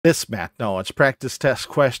This math knowledge practice test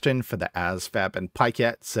question for the ASVAB and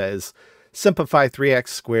PiCAT says, simplify 3x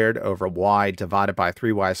squared over y divided by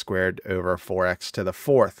 3y squared over 4x to the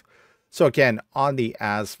fourth. So again, on the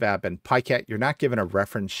ASVAB and PiCAT, you're not given a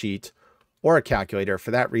reference sheet or a calculator. For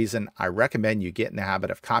that reason, I recommend you get in the habit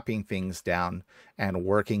of copying things down and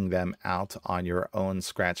working them out on your own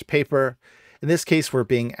scratch paper. In this case, we're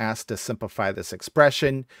being asked to simplify this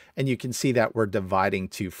expression, and you can see that we're dividing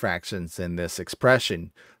two fractions in this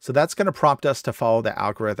expression. So that's going to prompt us to follow the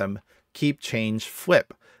algorithm keep, change,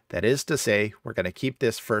 flip. That is to say, we're going to keep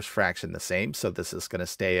this first fraction the same. So this is going to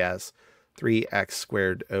stay as 3x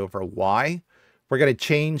squared over y. We're going to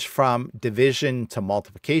change from division to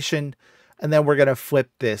multiplication, and then we're going to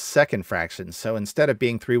flip this second fraction. So instead of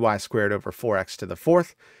being 3y squared over 4x to the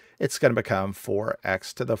fourth, it's going to become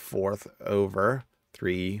 4x to the fourth over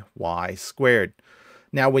 3y squared.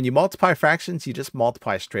 Now, when you multiply fractions, you just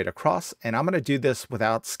multiply straight across, and I'm going to do this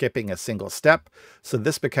without skipping a single step. So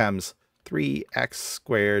this becomes 3x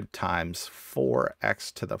squared times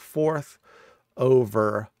 4x to the fourth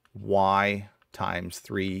over y times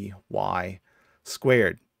 3y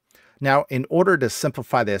squared. Now, in order to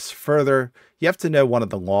simplify this further, you have to know one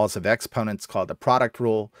of the laws of exponents called the product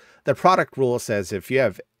rule. The product rule says if you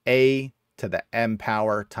have a to the m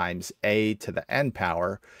power times a to the n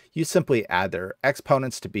power, you simply add their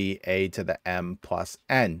exponents to be a to the m plus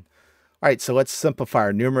n. All right, so let's simplify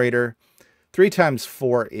our numerator. 3 times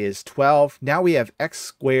 4 is 12. Now we have x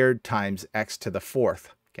squared times x to the fourth.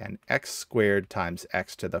 Again, x squared times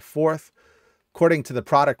x to the fourth. According to the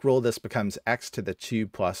product rule, this becomes x to the 2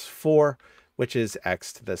 plus 4, which is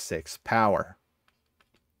x to the 6th power.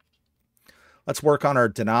 Let's work on our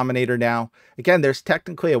denominator now. Again, there's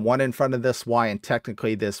technically a 1 in front of this y, and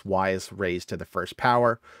technically this y is raised to the first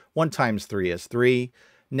power. 1 times 3 is 3.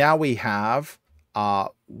 Now we have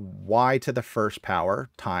y to the first power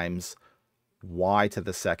times y to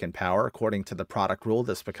the second power. According to the product rule,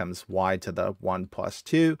 this becomes y to the 1 plus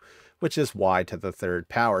 2, which is y to the third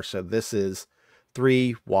power. So this is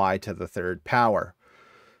 3y to the third power.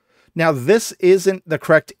 Now, this isn't the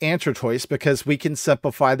correct answer choice because we can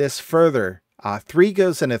simplify this further. 3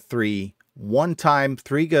 goes into 3, 1 time,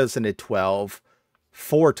 3 goes into 12,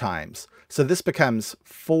 4 times. So this becomes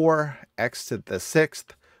 4x to the 6th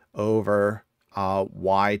over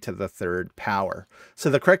y to the third power. So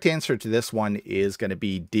the correct answer to this one is going to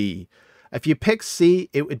be D. If you pick C,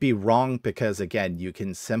 it would be wrong because, again, you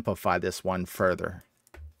can simplify this one further.